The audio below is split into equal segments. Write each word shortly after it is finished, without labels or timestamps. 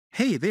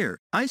Hey there,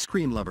 ice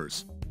cream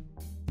lovers!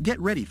 Get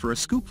ready for a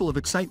scoopful of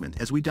excitement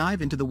as we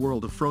dive into the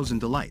world of frozen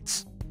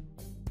delights.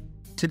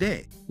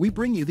 Today, we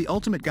bring you the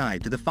ultimate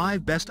guide to the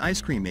 5 best ice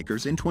cream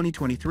makers in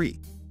 2023.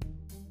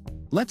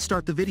 Let's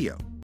start the video.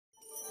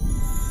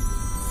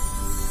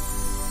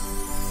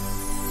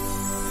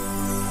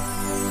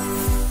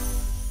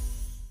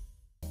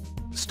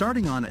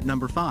 Starting on at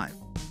number 5.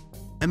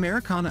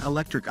 Americana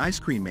Electric Ice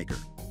Cream Maker.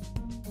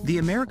 The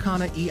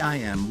Americana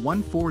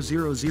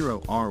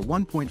EIM1400R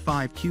 1.5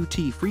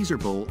 QT Freezer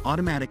Bowl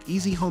Automatic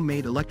Easy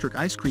Homemade Electric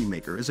Ice Cream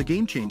Maker is a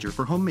game-changer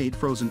for homemade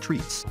frozen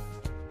treats.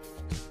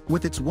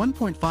 With its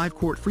 1.5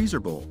 quart freezer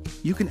bowl,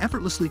 you can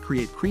effortlessly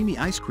create creamy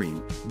ice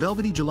cream,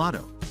 velvety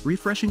gelato,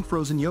 refreshing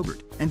frozen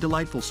yogurt, and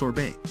delightful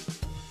sorbet.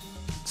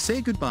 Say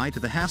goodbye to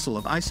the hassle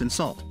of ice and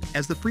salt,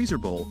 as the freezer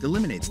bowl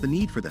eliminates the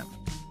need for them.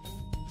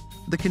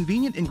 The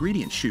convenient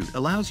ingredient chute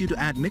allows you to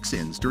add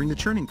mix-ins during the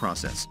churning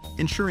process,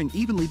 ensuring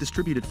evenly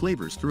distributed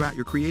flavors throughout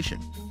your creation.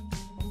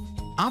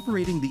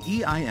 Operating the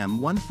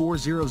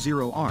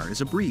EIM1400R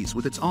is a breeze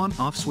with its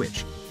on-off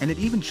switch, and it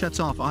even shuts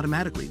off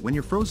automatically when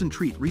your frozen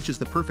treat reaches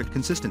the perfect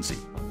consistency.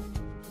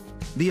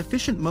 The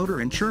efficient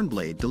motor and churn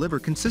blade deliver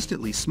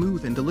consistently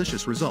smooth and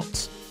delicious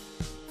results.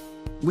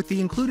 With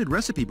the included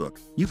recipe book,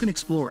 you can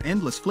explore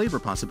endless flavor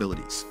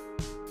possibilities.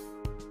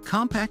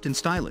 Compact and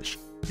stylish,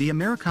 the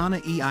Americana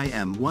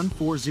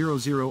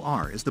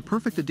EIM1400R is the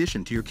perfect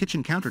addition to your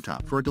kitchen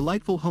countertop for a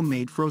delightful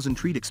homemade frozen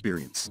treat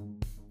experience.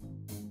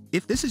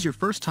 If this is your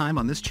first time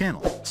on this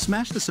channel,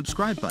 smash the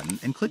subscribe button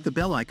and click the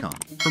bell icon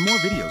for more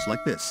videos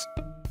like this.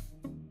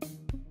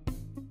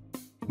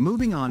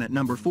 Moving on at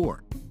number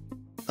 4.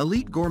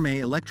 Elite Gourmet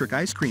Electric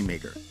Ice Cream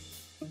Maker.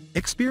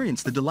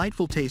 Experience the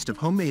delightful taste of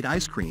homemade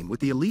ice cream with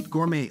the Elite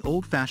Gourmet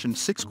Old-Fashioned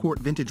 6-quart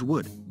Vintage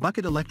Wood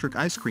Bucket Electric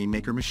Ice Cream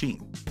Maker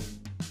Machine.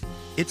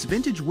 Its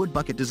vintage wood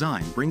bucket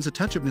design brings a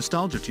touch of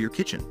nostalgia to your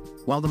kitchen,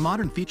 while the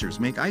modern features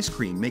make ice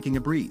cream making a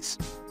breeze.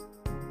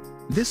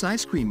 This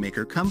ice cream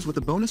maker comes with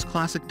a bonus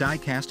classic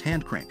die-cast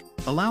hand crank,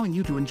 allowing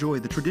you to enjoy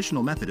the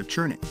traditional method of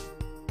churning.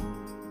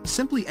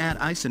 Simply add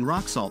ice and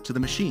rock salt to the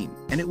machine,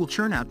 and it will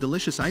churn out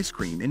delicious ice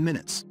cream in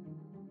minutes.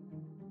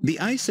 The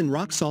ice and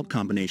rock salt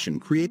combination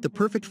create the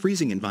perfect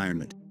freezing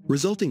environment,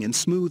 resulting in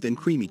smooth and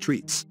creamy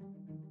treats.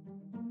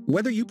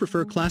 Whether you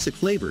prefer classic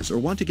flavors or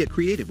want to get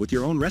creative with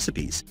your own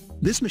recipes,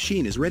 this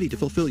machine is ready to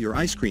fulfill your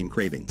ice cream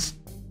cravings.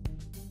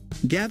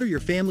 Gather your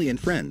family and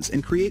friends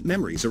and create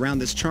memories around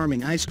this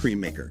charming ice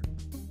cream maker.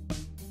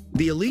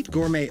 The Elite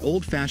Gourmet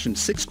Old-Fashioned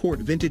 6-quart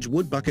Vintage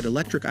Wood Bucket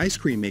Electric Ice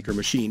Cream Maker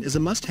Machine is a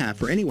must-have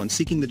for anyone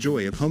seeking the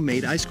joy of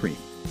homemade ice cream.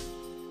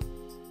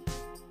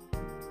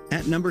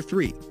 At number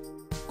 3.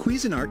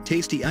 Cuisinart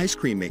Tasty Ice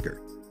Cream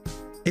Maker.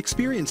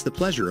 Experience the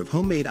pleasure of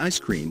homemade ice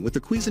cream with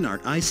the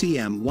Cuisinart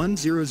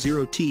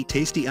ICM100T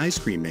Tasty Ice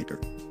Cream Maker.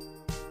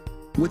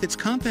 With its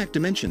compact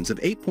dimensions of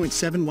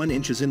 8.71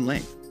 inches in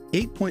length,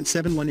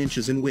 8.71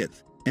 inches in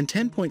width, and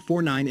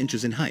 10.49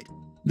 inches in height,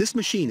 this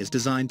machine is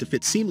designed to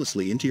fit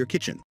seamlessly into your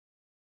kitchen.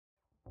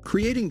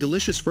 Creating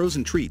delicious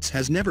frozen treats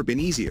has never been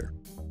easier.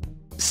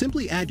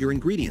 Simply add your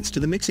ingredients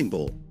to the mixing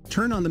bowl,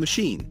 turn on the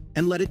machine,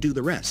 and let it do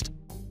the rest.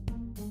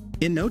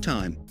 In no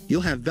time, you'll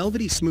have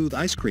velvety smooth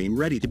ice cream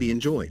ready to be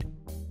enjoyed.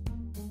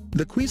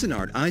 The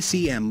Cuisinart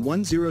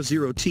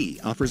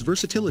ICM100T offers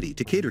versatility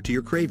to cater to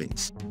your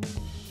cravings.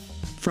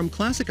 From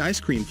classic ice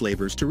cream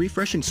flavors to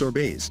refreshing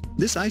sorbets,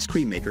 this ice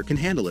cream maker can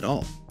handle it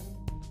all.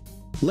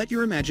 Let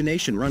your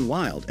imagination run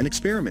wild and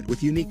experiment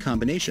with unique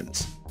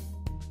combinations.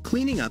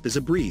 Cleaning up is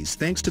a breeze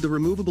thanks to the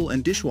removable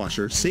and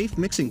dishwasher-safe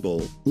mixing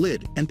bowl,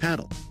 lid, and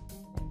paddle.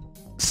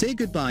 Say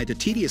goodbye to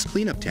tedious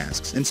cleanup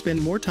tasks and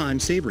spend more time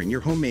savoring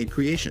your homemade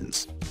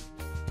creations.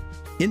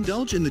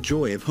 Indulge in the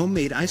joy of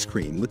homemade ice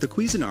cream with the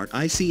Cuisinart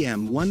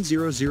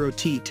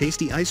ICM100T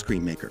Tasty Ice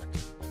Cream Maker.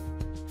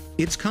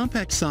 Its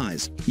compact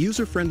size,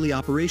 user-friendly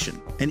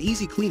operation, and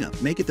easy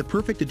cleanup make it the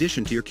perfect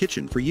addition to your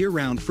kitchen for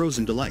year-round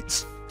frozen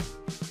delights.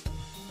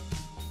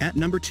 At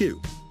number 2.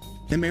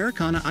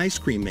 Americana Ice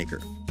Cream Maker.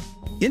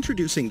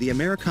 Introducing the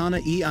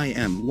Americana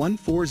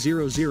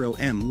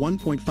EIM1400M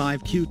 1.5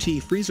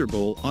 QT Freezer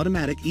Bowl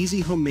Automatic Easy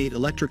Homemade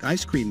Electric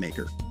Ice Cream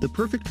Maker, the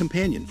perfect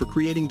companion for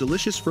creating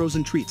delicious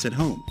frozen treats at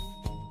home.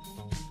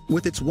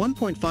 With its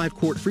 1.5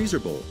 quart freezer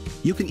bowl,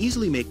 you can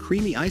easily make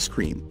creamy ice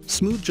cream,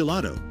 smooth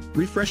gelato,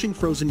 refreshing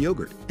frozen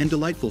yogurt, and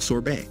delightful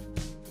sorbet.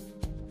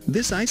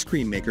 This ice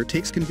cream maker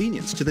takes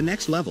convenience to the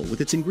next level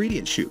with its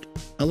ingredient chute,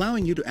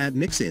 allowing you to add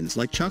mix-ins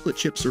like chocolate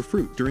chips or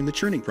fruit during the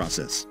churning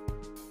process.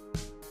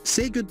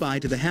 Say goodbye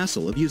to the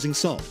hassle of using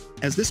salt,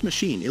 as this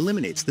machine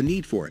eliminates the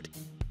need for it.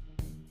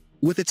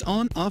 With its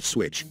on-off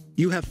switch,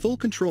 you have full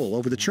control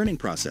over the churning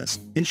process,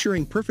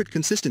 ensuring perfect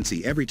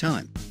consistency every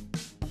time.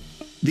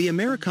 The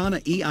Americana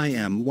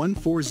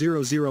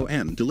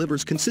EIM1400M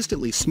delivers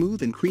consistently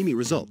smooth and creamy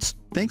results,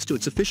 thanks to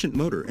its efficient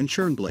motor and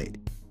churn blade.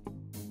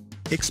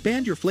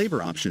 Expand your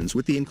flavor options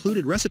with the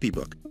included recipe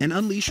book and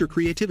unleash your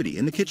creativity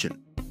in the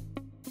kitchen.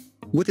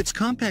 With its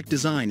compact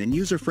design and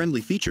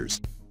user-friendly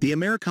features, the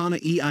Americana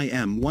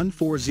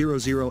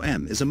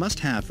EIM1400M is a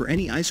must-have for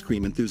any ice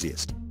cream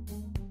enthusiast.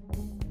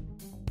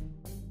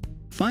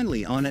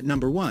 Finally, on at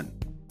number 1.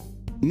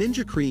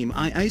 Ninja CREAMi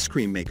Ice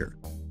Cream Maker.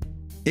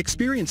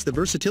 Experience the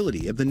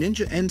versatility of the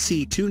Ninja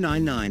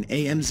NC299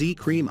 AMZ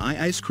CREAMi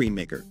Ice Cream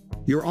Maker,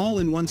 your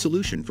all-in-one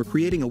solution for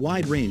creating a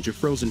wide range of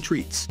frozen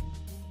treats.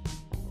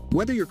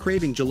 Whether you're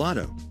craving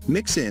gelato,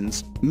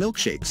 mix-ins,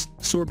 milkshakes,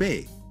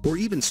 sorbet, or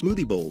even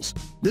smoothie bowls,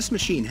 this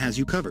machine has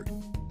you covered.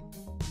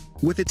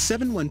 With its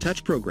 7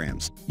 one-touch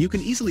programs, you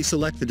can easily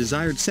select the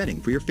desired setting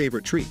for your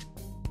favorite treat.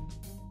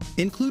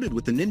 Included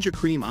with the Ninja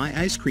CREAMi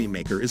Ice Cream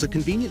Maker is a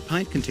convenient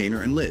pint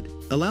container and lid,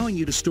 allowing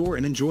you to store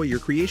and enjoy your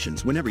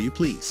creations whenever you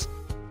please.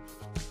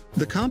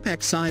 The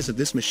compact size of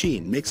this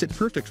machine makes it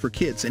perfect for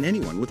kids and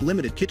anyone with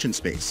limited kitchen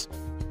space.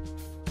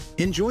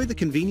 Enjoy the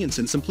convenience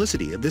and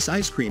simplicity of this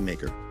ice cream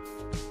maker.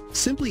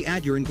 Simply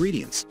add your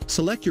ingredients,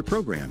 select your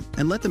program,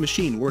 and let the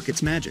machine work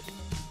its magic.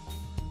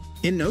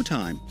 In no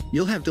time,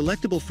 you'll have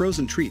delectable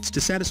frozen treats to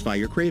satisfy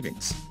your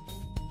cravings.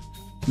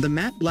 The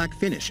matte black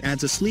finish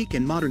adds a sleek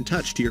and modern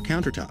touch to your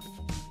countertop.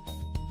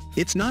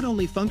 It's not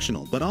only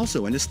functional but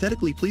also an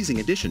aesthetically pleasing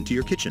addition to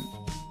your kitchen.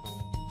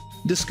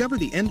 Discover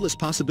the endless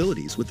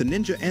possibilities with the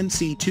Ninja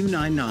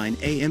NC299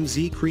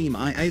 AMZ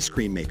CREAMi Ice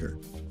Cream Maker.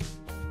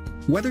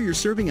 Whether you're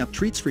serving up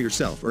treats for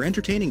yourself or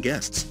entertaining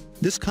guests,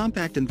 this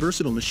compact and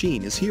versatile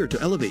machine is here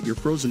to elevate your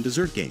frozen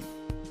dessert game.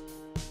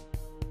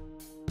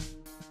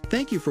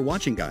 Thank you for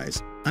watching,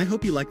 guys. I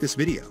hope you liked this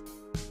video.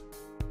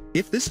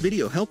 If this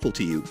video helpful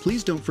to you,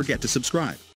 please don't forget to subscribe.